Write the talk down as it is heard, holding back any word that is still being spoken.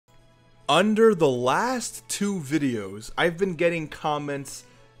Under the last two videos, I've been getting comments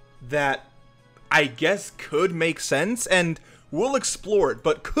that I guess could make sense, and we'll explore it,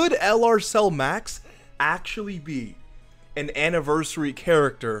 but could LR Cell Max actually be an anniversary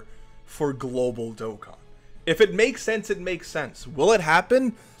character for Global Dokkan? If it makes sense, it makes sense. Will it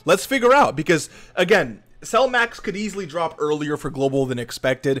happen? Let's figure out, because again, Cell Max could easily drop earlier for Global than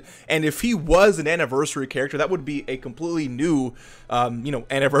expected, and if he was an anniversary character, that would be a completely new,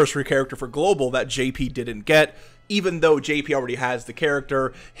 anniversary character for Global that JP didn't get. Even though JP already has the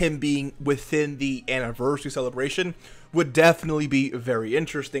character, him being within the anniversary celebration would definitely be very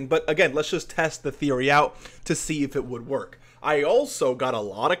interesting. But again, let's just test the theory out to see if it would work. I also got a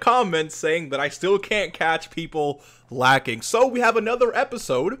lot of comments saying that I still can't catch people lacking. So we have another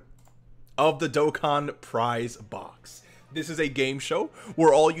episode of the Dokkan Prize Box. This is a game show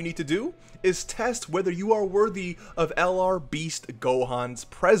where all you need to do is test whether you are worthy of LR Beast Gohan's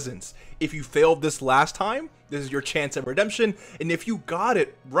presence. If you failed this last time, this is your chance at redemption, and if you got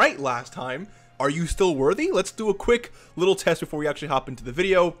it right last time, are you still worthy? Let's do a quick little test before we actually hop into the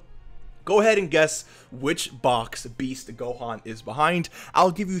video. Go ahead and guess which box Beast Gohan is behind. I'll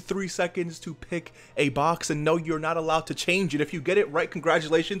give you 3 seconds to pick a box, and no, you're not allowed to change it. If you get it right,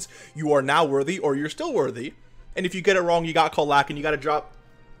 congratulations, you are now worthy, or you're still worthy. And if you get it wrong, you got called lack and you got to drop.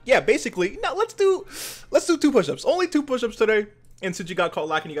 Yeah, basically, now let's do 2 push-ups. Only 2 push-ups today. And since you got called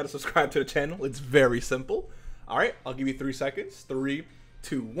lack and you got to subscribe to the channel, it's very simple. All right, I'll give you 3 seconds. 3,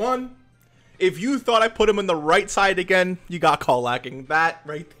 2, 1. If you thought I put him on the right side again, you got called lacking. That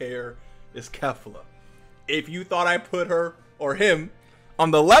right there is Kefla. If you thought I put her or him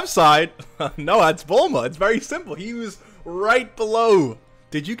on the left side, no, that's Bulma. It's very simple. He was right below.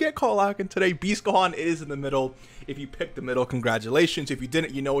 Did you get called lacking today? Beast Gohan is in the middle. If you picked the middle, congratulations. If you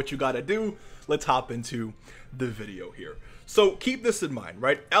didn't, you know what you got to do. Let's hop into the video here. So keep this in mind,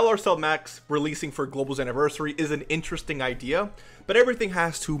 right? LR Cell Max releasing for Global's anniversary is an interesting idea, but everything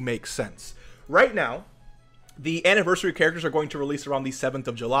has to make sense. Right now, the anniversary characters are going to release around the 7th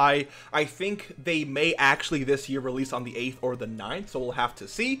of July. I think they may actually this year release on the 8th or the 9th, so we'll have to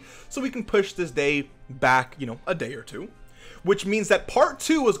see. So we can push this day back, a day or two. Which means that part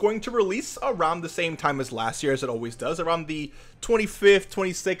 2 is going to release around the same time as last year, as it always does, around the 25th,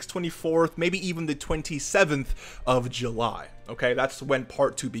 26th, 24th, maybe even the 27th of July. Okay, that's when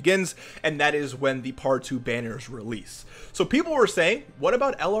part 2 begins, and that is when the part 2 banners release. So people were saying, what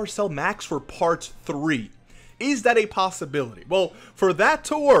about LR Cell Max for part 3? Is that a possibility? Well, for that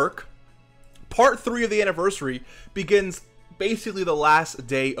to work, part 3 of the anniversary begins basically the last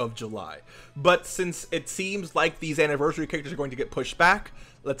day of July. But since it seems like these anniversary characters are going to get pushed back,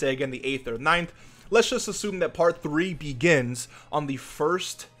 let's say again the 8th or 9th, let's just assume that part 3 begins on the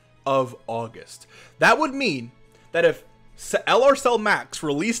 1st of August. That would mean that if LR Cell Max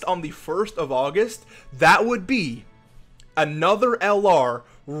released on the 1st of August, that would be another LR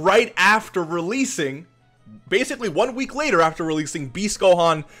right after releasing, basically 1 week later after releasing Beast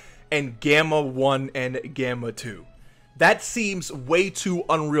Gohan and Gamma 1 and Gamma 2. That seems way too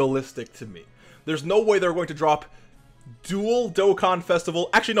unrealistic to me. There's no way they're going to drop dual Dokkan Festival.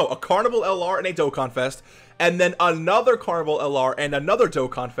 Actually, no, a Carnival LR and a Dokkan Fest, and then another Carnival LR and another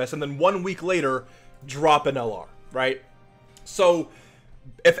Dokkan Fest, and then 1 week later, drop an LR, right? So,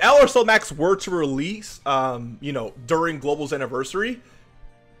 if LR Cell Max were to release, during Global's anniversary,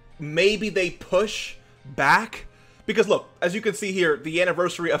 maybe they push back. Because look, as you can see here, the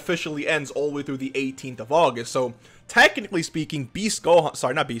anniversary officially ends all the way through the 18th of August. So, technically speaking,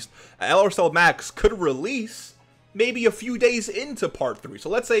 LR Cell Max could release maybe a few days into part 3. So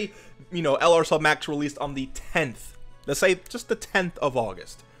let's say, LR Cell Max released on the 10th. Let's say just the 10th of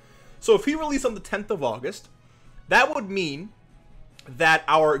August. So if he released on the 10th of August, that would mean that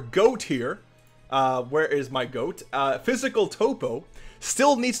our GOAT here, where is my GOAT? Physical Topo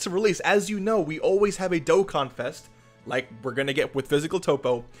still needs to release. As you know, we always have a Dokkan Fest, like we're going to get with Physical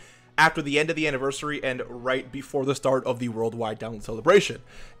Topo, after the end of the anniversary and right before the start of the worldwide download celebration.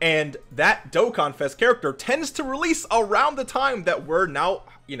 And that Dokkan Fest character tends to release around the time that we're now,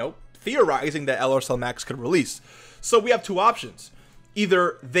 theorizing that LR Cell Max could release. So we have 2 options.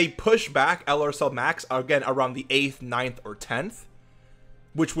 Either they push back LR Cell Max, again, around the 8th, 9th, or 10th,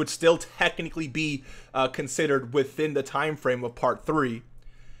 which would still technically be considered within the time frame of part 3.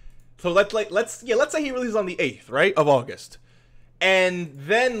 So let's say he releases on the 8th, right, of August. And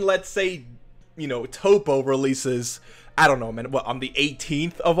then let's say, Topo releases, I don't know, man, what, on the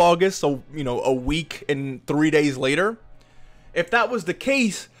 18th of August, so, a week and 3 days later. If that was the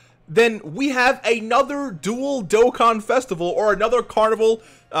case, then we have another dual Dokkan Festival or another Carnival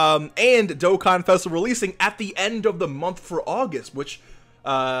and Dokkan Festival releasing at the end of the month for August, which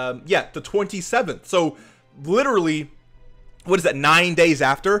Yeah, the 27th. So literally, what is that, 9 days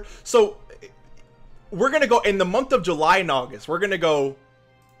after? So we're going to go in the month of July and August. We're going to go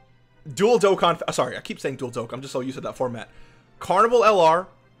Dual Dokkan. Sorry, I keep saying Dual Dokkan. I'm just so used to that format. Carnival LR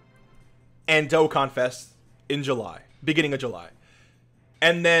and Dokkan Fest in July, beginning of July.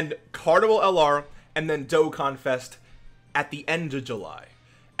 And then Carnival LR and then Dokkan Fest at the end of July.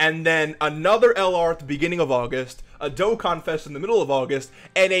 And then another LR at the beginning of August, a Dokkan Fest in the middle of August,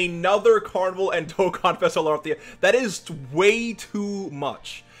 and another Carnival and Dokkan Fest LR at the end. That is way too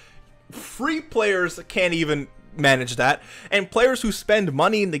much. Free players can't even manage that, and players who spend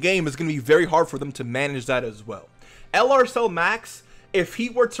money in the game is going to be very hard for them to manage that as well. LR Cell Max, if he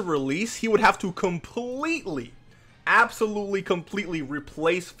were to release, he would have to completely, absolutely completely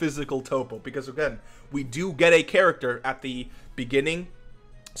replace physical Topo, because again, we do get a character at the beginning,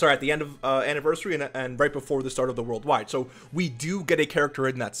 sorry, at the end of anniversary and right before the start of the worldwide. So we do get a character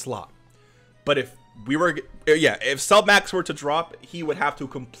in that slot. But if we were, yeah, if Cell Max were to drop, he would have to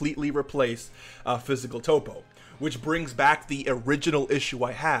completely replace physical Topo, which brings back the original issue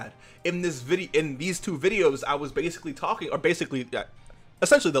I had in this video. In these two videos, I was basically talking, or basically,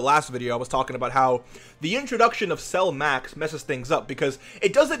 essentially the last video, I was talking about how the introduction of Cell Max messes things up, because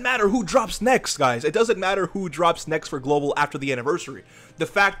it doesn't matter who drops next, guys. It doesn't matter who drops next for Global after the anniversary. The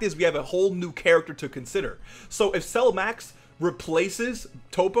fact is, we have a whole new character to consider. So if Cell Max replaces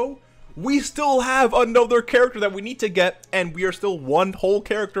Topo, we still have another character that we need to get, and we are still one whole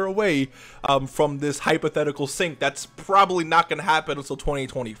character away from this hypothetical sync. That's probably not going to happen until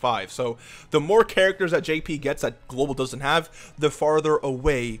 2025. So the more characters that JP gets that Global doesn't have, the farther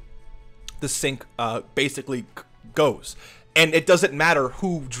away the sync basically goes. And it doesn't matter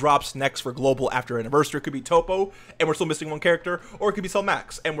who drops next for Global after Anniversary. It could be Topo, and we're still missing one character, or it could be Cell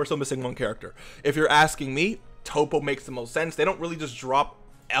Max, and we're still missing one character. If you're asking me, Topo makes the most sense. They don't really just drop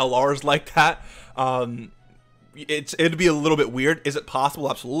LRs like that. It'd be a little bit weird. Is it possible?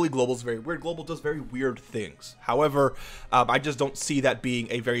 Absolutely. Global's very weird. Global does very weird things. However, I just don't see that being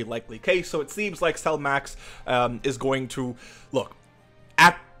a very likely case. So it seems like Cell Max is going to look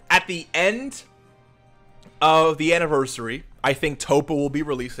at the end of the anniversary. I think Topo will be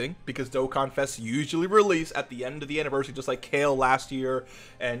releasing, because Dokkan Fest usually release at the end of the anniversary, just like Kale last year,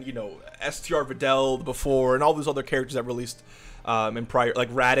 and you know, STR Videl before, and all those other characters that released in prior, like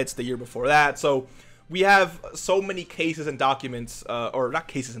Raditz the year before that. So we have so many cases and documents, or not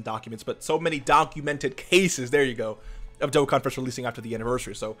cases and documents, but so many documented cases, there you go, of Dokkan Fest releasing after the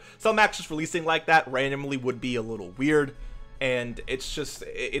anniversary. So Cell Max just releasing like that randomly would be a little weird, and it's just,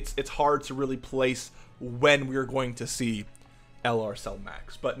 it's hard to really place when we're going to see LR Cell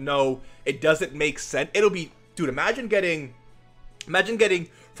Max. But no, it doesn't make sense. It'll be, dude, imagine getting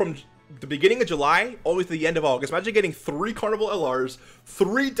from the beginning of July all the way to the end of August. Imagine getting 3 Carnival LRs,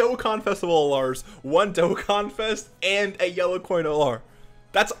 3 Dokkan Festival LRs, 1 Dokkan Fest, and a Yellow Coin LR.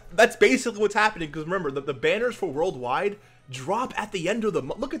 That's basically what's happening, because remember, the banners for Worldwide drop at the end of the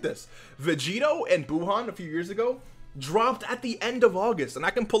month. Look at this. Vegito and Buhan a few years ago dropped at the end of August, and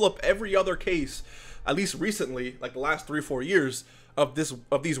I can pull up every other case, at least recently, like the last 3-4 years, of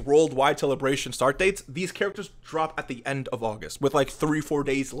these worldwide celebration start dates. These characters drop at the end of August with like 3-4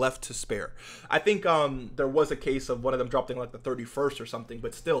 days left to spare. I think there was a case of one of them dropping like the 31st or something,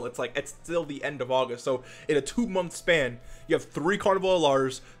 but still, it's still the end of August. So in a 2-month span, you have 3 Carnival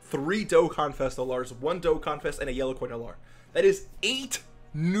LRs, 3 Dokkan Fest LRs, 1 Dokkan Fest, and a Yellow Coin LR. That is 8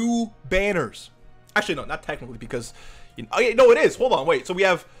 new banners. Actually, no, not technically, because no, it is. Hold on, wait. So we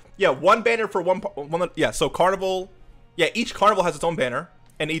have, yeah, 1 banner for one. Yeah, so Carnival. Yeah, each Carnival has its own banner,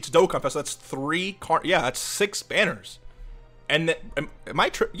 and each Dokkan Fest, so that's 3. Yeah, that's 6 banners. And then,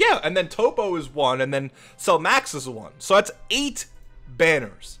 yeah, and then Topo is 1, and then Cell Max is 1. So that's 8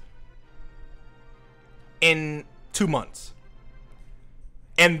 banners in 2 months.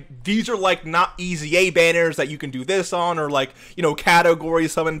 And these are like not easy A banners that you can do this on, or like, you know, category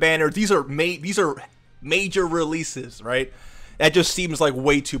summon banners. These are major releases, right? That just seems like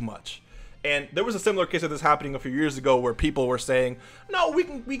way too much. And there was a similar case of this happening a few years ago, where people were saying, no, we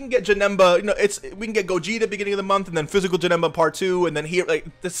can get Janemba, you know, we can get Gogeta beginning of the month, and then physical Janemba part 2, and then here,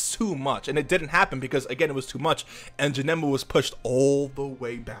 like, this is too much. And it didn't happen because, again, it was too much, and Janemba was pushed all the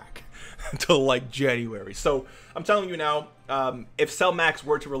way back until like January. So I'm telling you now, if Cell Max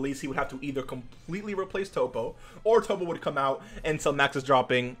were to release, he would have to either completely replace Topo, or Topo would come out and Cell Max is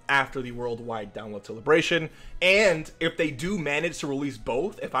dropping after the worldwide download celebration. And if they do manage to release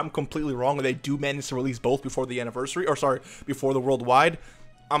both, if I'm completely wrong and they do manage to release both before the anniversary, or sorry, before the worldwide,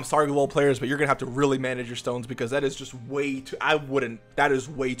 I'm sorry, global players, but you're gonna have to really manage your stones, because that is just way too, that is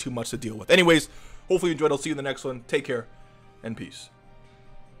way too much to deal with. Anyways, hopefully you enjoyed. I'll see you in the next one. Take care and peace.